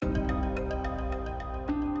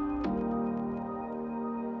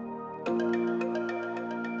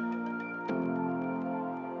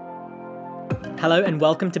Hello and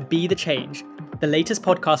welcome to Be the Change, the latest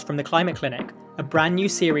podcast from the Climate Clinic, a brand new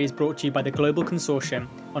series brought to you by the Global Consortium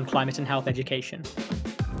on Climate and Health Education.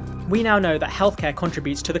 We now know that healthcare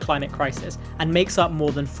contributes to the climate crisis and makes up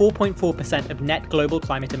more than 4.4% of net global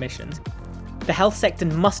climate emissions. The health sector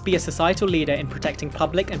must be a societal leader in protecting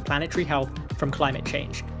public and planetary health from climate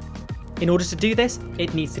change. In order to do this,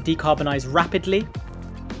 it needs to decarbonise rapidly,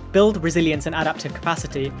 build resilience and adaptive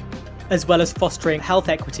capacity, as well as fostering health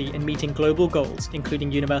equity and meeting global goals,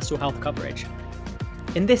 including universal health coverage.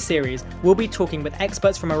 In this series, we'll be talking with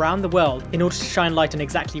experts from around the world in order to shine light on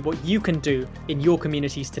exactly what you can do in your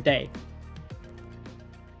communities today.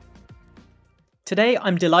 Today,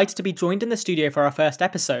 I'm delighted to be joined in the studio for our first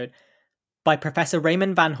episode by Professor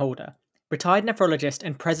Raymond Vanholder, retired nephrologist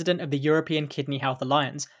and president of the European Kidney Health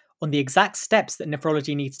Alliance, on the exact steps that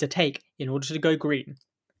nephrology needs to take in order to go green.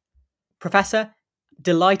 Professor,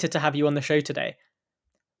 delighted to have you on the show today.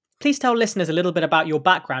 Please tell listeners a little bit about your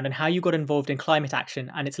background and how you got involved in climate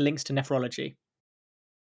action and its links to nephrology.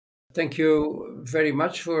 Thank you very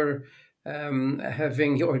much for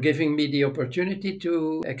having or giving me the opportunity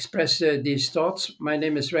to express these thoughts. My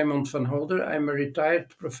name is Raymond Vanholder. I'm a retired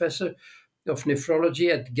professor of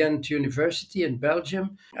nephrology at Ghent University in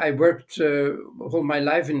Belgium. I worked all my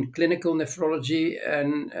life in clinical nephrology,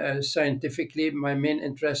 and scientifically my main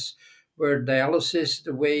interests were dialysis,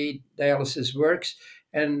 the way dialysis works,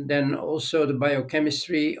 and then also the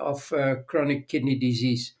biochemistry of chronic kidney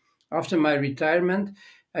disease. After my retirement,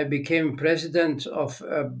 I became president of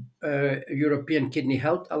European Kidney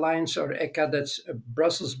Health Alliance, or ECHA. That's a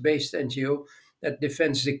Brussels-based NGO that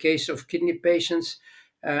defends the case of kidney patients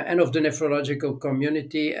and of the nephrological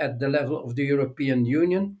community at the level of the European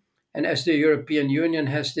Union. And as the European Union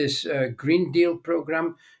has this Green Deal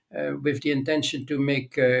program with the intention to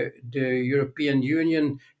make the European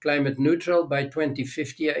Union climate neutral by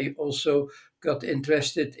 2050, I also got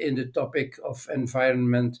interested in the topic of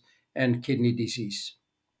environment and kidney disease.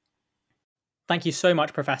 Thank you so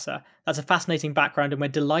much, Professor. That's a fascinating background and we're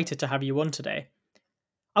delighted to have you on today.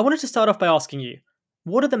 I wanted to start off by asking you,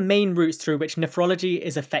 what are the main routes through which nephrology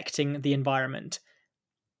is affecting the environment?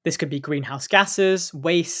 This could be greenhouse gases,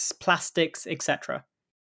 wastes, plastics, etc.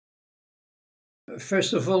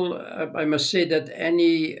 First of all, I must say that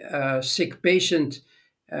any sick patient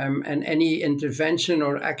and any intervention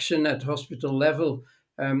or action at hospital level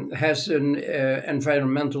has an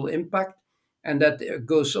environmental impact, and that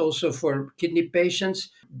goes also for kidney patients.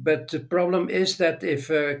 But the problem is that if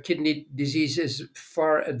kidney disease is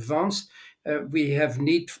far advanced, we have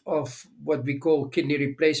need of what we call kidney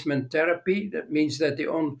replacement therapy. That means that the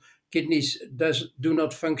own kidneys do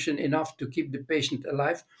not function enough to keep the patient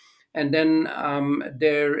alive. And then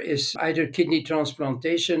there is either kidney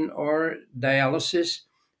transplantation or dialysis.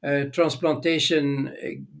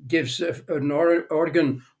 Transplantation gives an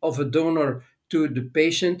organ of a donor to the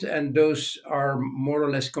patient, and those are more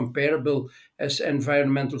or less comparable as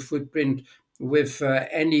environmental footprint with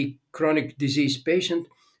any chronic disease patient.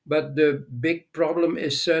 But the big problem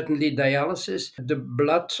is certainly dialysis. The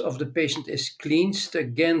blood of the patient is cleansed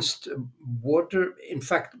against water, in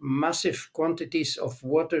fact, massive quantities of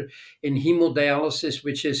water in hemodialysis,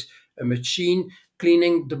 which is a machine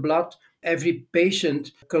cleaning the blood. Every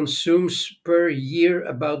patient consumes per year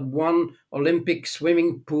about one Olympic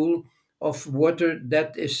swimming pool of water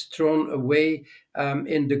that is thrown away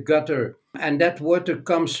in the gutter. And that water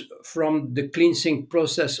comes from the cleansing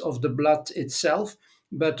process of the blood itself,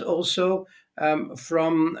 but also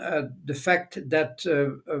from the fact that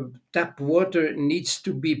tap water needs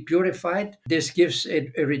to be purified. This gives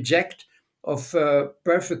it a reject of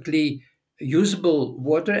perfectly usable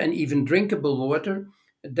water and even drinkable water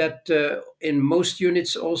that in most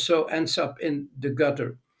units also ends up in the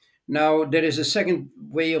gutter. Now, there is a second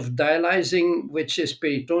way of dialyzing, which is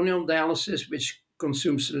peritoneal dialysis, which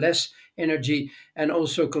consumes less energy and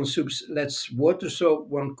also consumes less water. So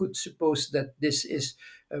one could suppose that this is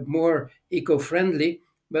more eco-friendly.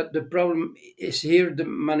 But the problem is here the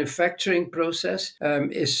manufacturing process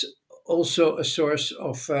is also a source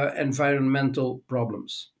of environmental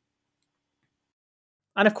problems.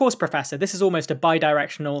 And of course, Professor, this is almost a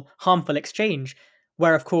bidirectional, harmful exchange,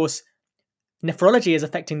 where of course, nephrology is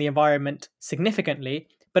affecting the environment significantly,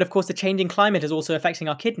 but of course, the changing climate is also affecting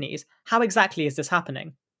our kidneys. How exactly is this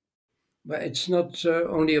happening? But it's not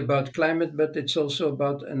only about climate, but it's also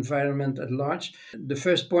about environment at large. The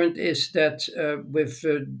first point is that with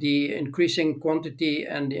the increasing quantity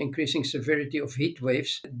and the increasing severity of heat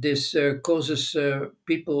waves, this causes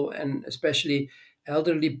people, and especially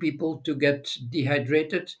elderly people, to get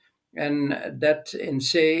dehydrated. And that in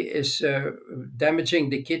say is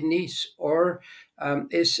damaging the kidneys or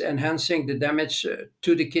is enhancing the damage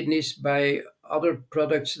to the kidneys by other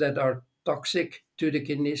products that are toxic to the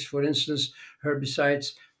kidneys, for instance,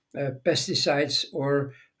 herbicides, pesticides,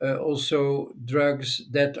 or also drugs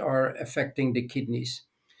that are affecting the kidneys.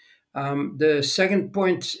 The second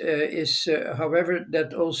point is, however,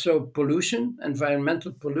 that also pollution,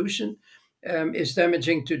 environmental pollution, is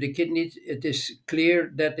damaging to the kidney. It is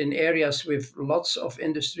clear that in areas with lots of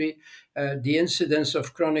industry, the incidence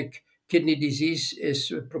of chronic kidney disease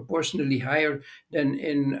is proportionally higher than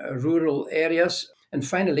in rural areas. And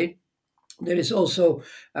finally, there is also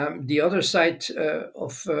the other side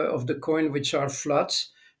of the coin, which are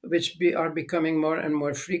floods, which are becoming more and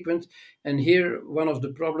more frequent. And here, one of the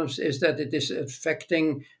problems is that it is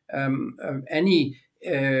affecting any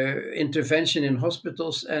intervention in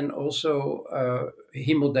hospitals and also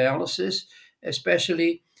hemodialysis,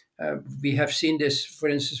 especially. We have seen this, for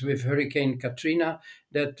instance, with Hurricane Katrina,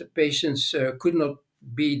 that patients could not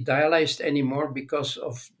be dialyzed anymore because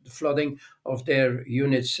of the flooding of their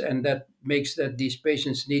units, and that makes that these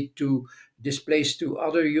patients need to displace to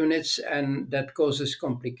other units, and that causes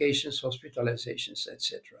complications, hospitalizations,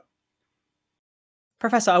 etc.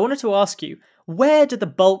 Professor, I wanted to ask you, where do the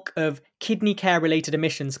bulk of kidney care related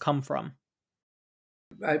emissions come from?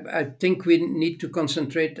 I think we need to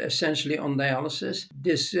concentrate essentially on dialysis.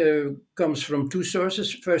 This comes from two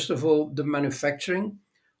sources. First of all, the manufacturing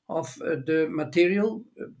of the material.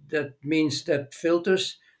 That means that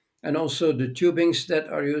filters and also the tubings that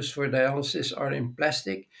are used for dialysis are in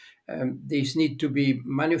plastic. These need to be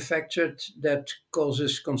manufactured. That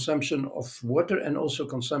causes consumption of water and also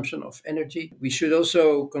consumption of energy. We should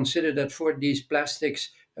also consider that for these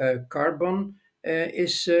plastics, carbon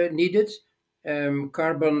is needed.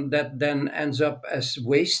 Carbon that then ends up as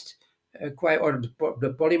waste, or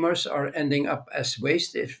the polymers are ending up as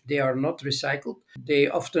waste if they are not recycled. They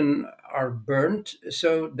often are burned,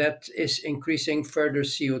 so that is increasing further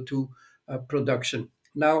CO2 production.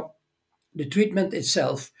 Now, the treatment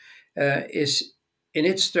itself is, in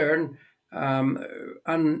its turn,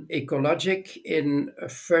 unecologic in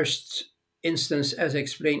first instance, as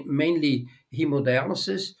explained, mainly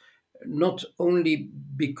hemodialysis, not only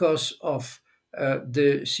because of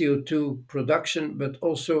the CO2 production, but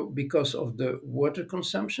also because of the water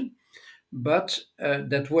consumption. But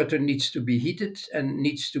that water needs to be heated and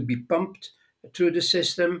needs to be pumped through the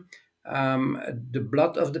system. The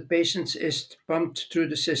blood of the patients is pumped through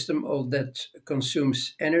the system, all that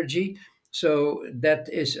consumes energy. So that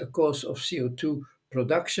is a cause of CO2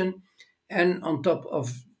 production. And on top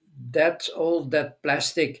of that, all that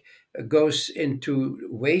plastic goes into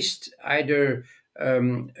waste, either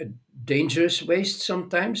dangerous waste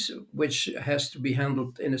sometimes, which has to be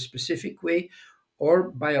handled in a specific way, or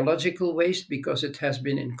biological waste because it has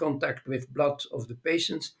been in contact with blood of the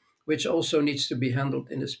patients, which also needs to be handled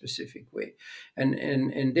in a specific way. And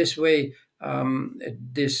in this way,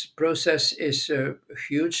 this process is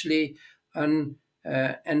hugely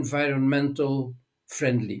environmental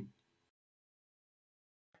friendly.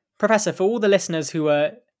 Professor, for all the listeners who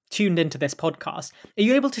are tuned into this podcast, are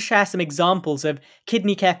you able to share some examples of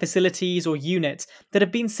kidney care facilities or units that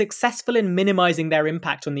have been successful in minimizing their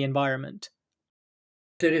impact on the environment?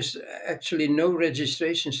 There is actually no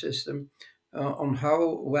registration system on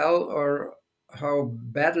how well or how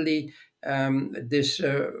badly this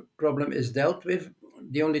problem is dealt with.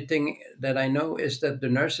 The only thing that I know is that the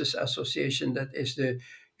Nurses Association, that is the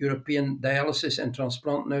European Dialysis and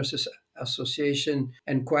Transplant Nurses Association,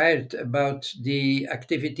 inquired about the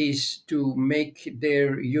activities to make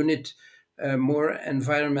their unit more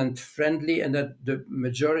environment friendly, and that the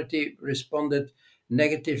majority responded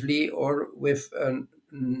negatively or with a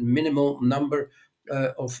minimal number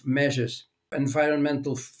of measures.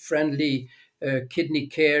 Environmental friendly kidney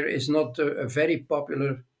care is not a very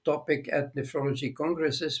popular topic at nephrology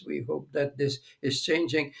congresses. We hope that this is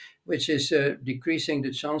changing, which is decreasing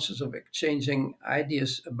the chances of exchanging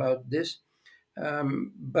ideas about this.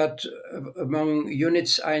 But among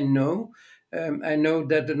units I know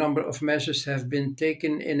that a number of measures have been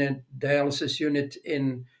taken in a dialysis unit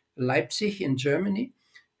in Leipzig in Germany.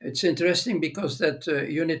 It's interesting because that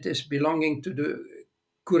unit is belonging to the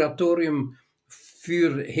Curatorium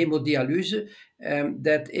für Hämodialyse.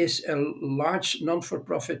 That is a large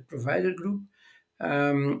non-for-profit provider group.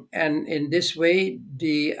 And in this way,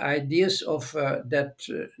 the ideas of that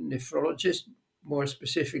nephrologist, more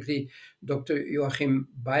specifically Dr. Joachim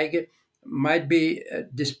Beige, might be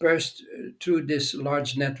dispersed through this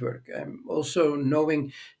large network. Also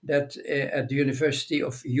knowing that at the University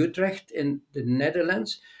of Utrecht in the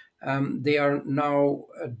Netherlands, they are now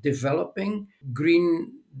developing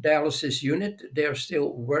green dialysis unit. They are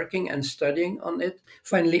still working and studying on it.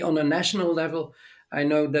 Finally, on a national level, I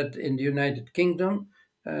know that in the United Kingdom,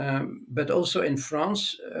 but also in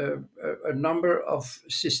France, a number of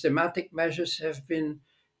systematic measures have been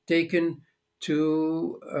taken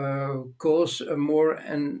to cause a more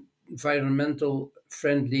environmental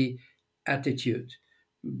friendly attitude.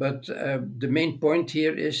 But the main point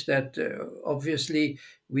here is that obviously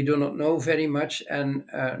we do not know very much, and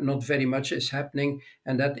not very much is happening,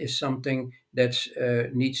 and that is something that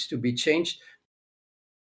needs to be changed.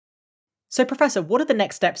 So, Professor, what are the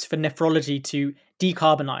next steps for nephrology to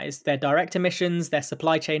decarbonise their direct emissions, their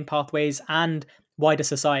supply chain pathways, and wider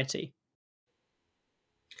society?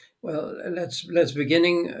 Well, let's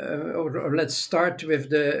beginning or let's start with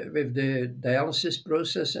the dialysis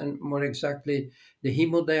process, and more exactly the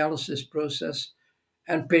hemodialysis process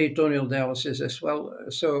and peritoneal dialysis as well.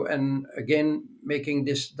 So, and again, making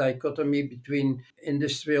this dichotomy between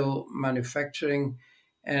industrial manufacturing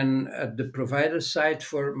and the provider side.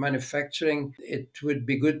 For manufacturing, it would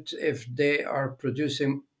be good if they are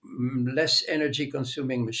producing less energy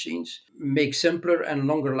consuming machines, make simpler and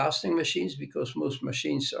longer lasting machines, because most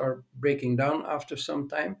machines are breaking down after some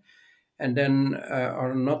time and then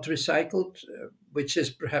are not recycled, which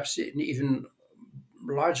is perhaps an even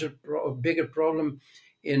bigger problem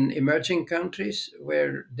in emerging countries,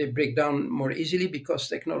 where they break down more easily because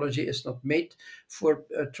technology is not made for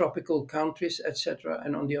tropical countries, etc.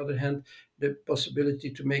 And on the other hand, the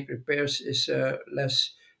possibility to make repairs is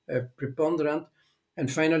less preponderant. And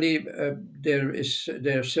finally, there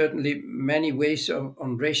are certainly many ways of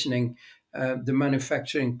on rationing the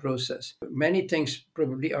manufacturing process. Many things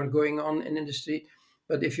probably are going on in industry,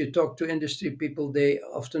 but if you talk to industry people, they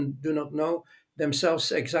often do not know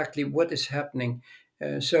themselves exactly what is happening.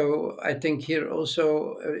 So I think here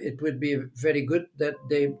also it would be very good that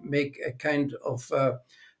they make a kind of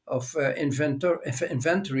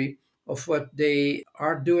inventory of what they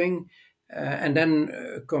are doing, and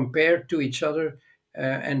then compare to each other,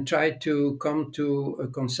 and try to come to a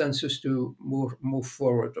consensus to move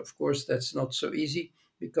forward. Of course, that's not so easy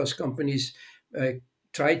because companies uh,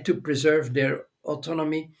 try to preserve their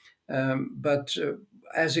autonomy, but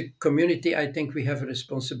as a community, I think we have a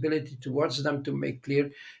responsibility towards them to make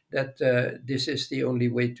clear that this is the only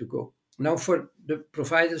way to go. Now, for the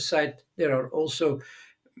provider side, there are also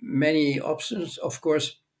many options. Of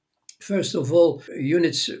course, first of all,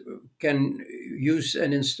 units can use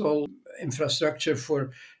and install infrastructure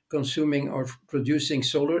for consuming or producing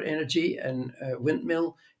solar energy and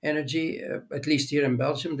windmill energy. At least here in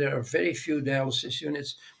Belgium, there are very few dialysis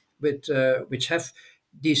units which have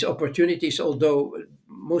these opportunities, although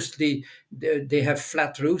mostly they have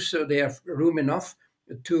flat roofs, so they have room enough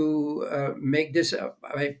to make this.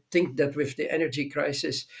 I think that with the energy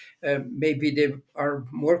crisis, maybe they are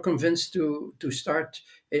more convinced to start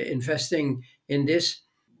investing in this.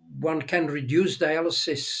 One can reduce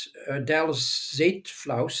dialysate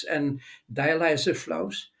flows and dialyzer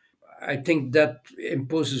flows. I think that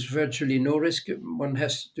imposes virtually no risk. One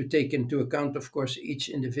has to take into account, of course, each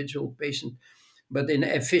individual patient, but in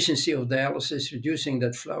efficiency of dialysis, reducing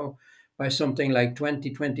that flow by something like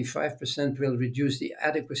 20-25% will reduce the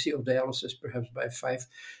adequacy of dialysis perhaps by 5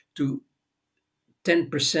 to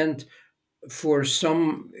 10% for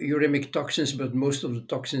some uremic toxins, but most of the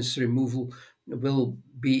toxins removal will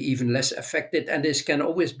be even less affected. And this can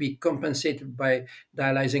always be compensated by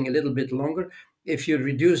dialyzing a little bit longer. If you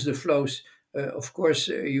reduce the flows, of course,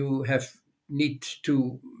 you have need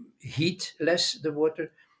to heat less the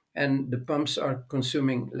water, and the pumps are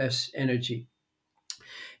consuming less energy.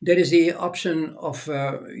 There is the option of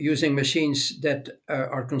using machines that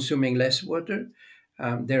are consuming less water.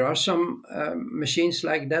 There are some machines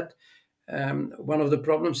like that. One of the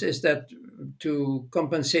problems is that to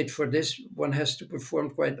compensate for this, one has to perform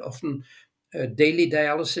quite often daily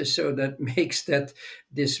dialysis, so that makes that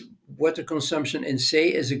this water consumption in se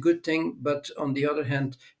is a good thing, but on the other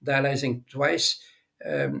hand, dialyzing twice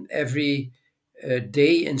every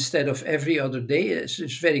day instead of every other day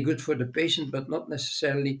is very good for the patient, but not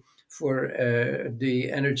necessarily for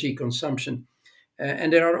the energy consumption.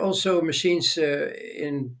 And there are also machines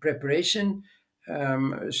in preparation,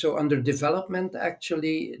 so under development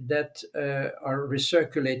actually, that are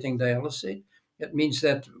recirculating dialysate. That means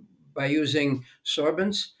that by using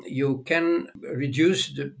sorbents, you can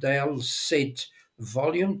reduce the dialysate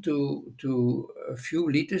volume to a few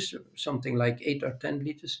liters, something like 8 or 10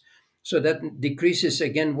 liters. So that decreases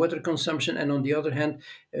again water consumption, and on the other hand,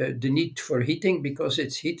 the need for heating, because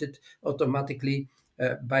it's heated automatically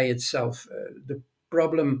by itself. The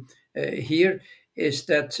problem here is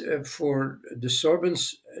that for the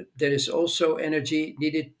sorbents, there is also energy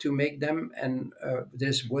needed to make them, and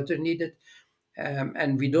there's water needed.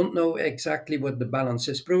 And we don't know exactly what the balance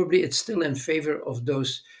is. Probably it's still in favor of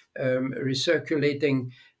those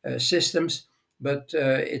recirculating systems, but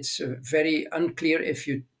it's very unclear if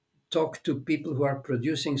you talk to people who are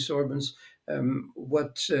producing sorbents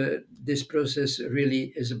what this process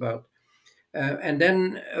really is about. And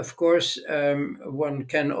then, of course, one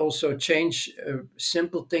can also change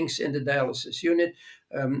simple things in the dialysis unit,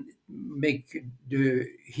 make the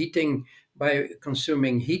heating by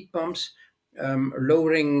consuming heat pumps,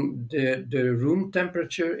 lowering the room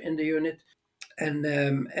temperature in the unit. And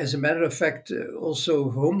as a matter of fact,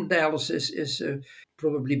 also home dialysis is a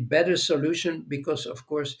probably better solution because, of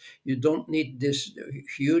course, you don't need this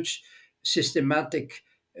huge systematic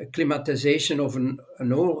climatization of an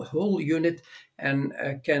whole unit, and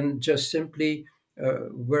can just simply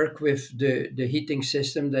work with the heating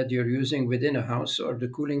system that you're using within a house or the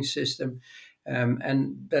cooling system.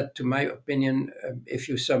 And that, to my opinion, if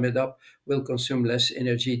you sum it up, will consume less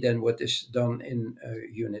energy than what is done in a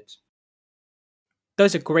unit.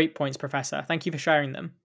 Those are great points, Professor. Thank you for sharing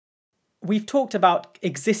them. We've talked about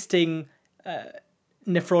existing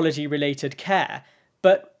nephrology-related care,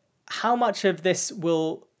 but how much of this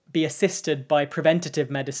will be assisted by preventative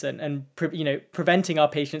medicine and preventing our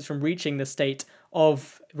patients from reaching the state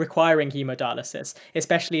of requiring hemodialysis,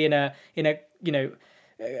 especially in a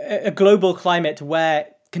global climate where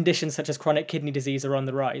conditions such as chronic kidney disease are on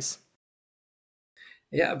the rise?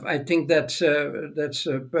 Yeah, I think that's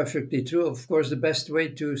perfectly true. Of course, the best way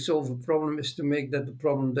to solve a problem is to make that the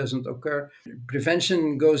problem doesn't occur.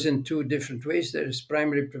 Prevention goes in two different ways. There is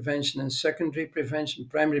primary prevention and secondary prevention.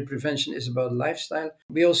 Primary prevention is about lifestyle.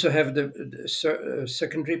 We also have the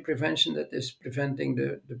secondary prevention, that is preventing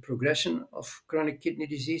the progression of chronic kidney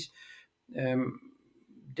disease.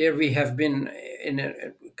 There we have been in a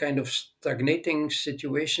kind of stagnating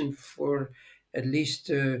situation for at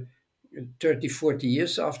least 30, 40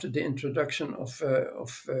 years after the introduction of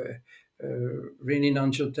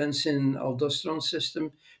renin-angiotensin aldosterone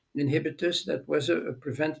system inhibitors. That was a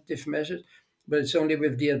preventative measure, but it's only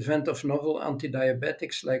with the advent of novel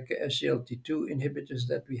anti-diabetics like SGLT2 inhibitors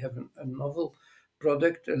that we have a novel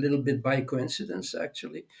product, a little bit by coincidence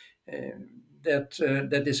actually,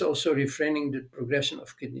 that is also refraining the progression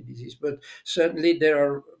of kidney disease. But certainly there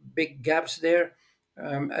are big gaps there.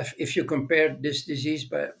 If you compare this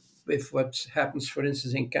disease with what happens, for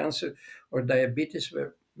instance, in cancer or diabetes,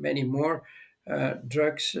 where many more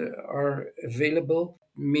drugs are available,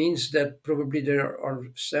 means that probably there are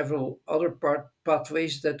several other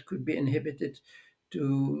pathways that could be inhibited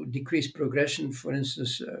to decrease progression. For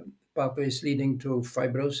instance, pathways leading to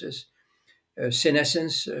fibrosis,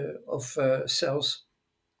 senescence of cells,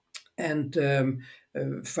 and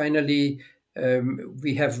finally,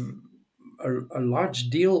 we have a large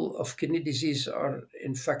deal of kidney disease are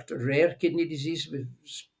in fact rare kidney disease with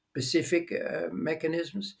specific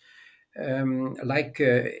mechanisms, like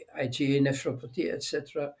IgA nephropathy,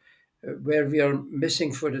 etc., where we are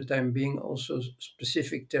missing for the time being also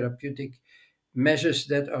specific therapeutic measures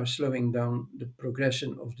that are slowing down the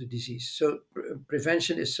progression of the disease. So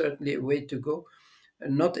prevention is certainly a way to go,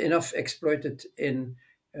 and not enough exploited in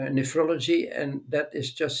nephrology, and that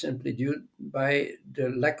is just simply due by the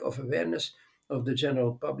lack of awareness of the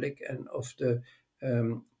general public and of the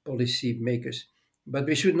policy makers. But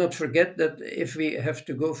we should not forget that if we have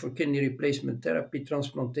to go for kidney replacement therapy,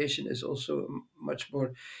 transplantation is also a much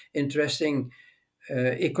more interesting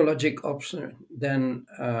ecologic option than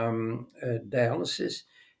dialysis.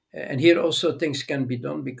 And here also things can be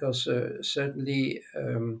done because certainly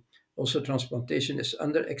also transplantation is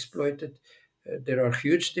underexploited. There are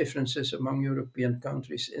huge differences among European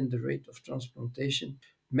countries in the rate of transplantation.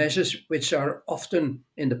 Measures which are often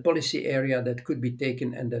in the policy area that could be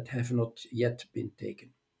taken and that have not yet been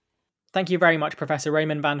taken. Thank you very much, Professor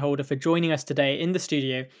Raymond Vanholder, for joining us today in the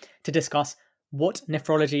studio to discuss what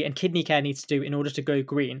nephrology and kidney care needs to do in order to go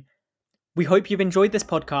green. We hope you've enjoyed this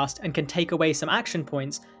podcast and can take away some action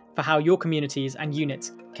points for how your communities and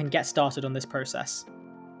units can get started on this process.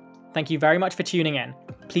 Thank you very much for tuning in.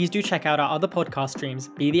 Please do check out our other podcast streams,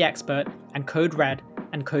 Be the Expert and Code Red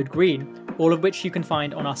and Code Green, all of which you can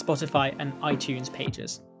find on our Spotify and iTunes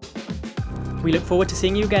pages. We look forward to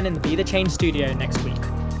seeing you again in the Be the Change studio next week.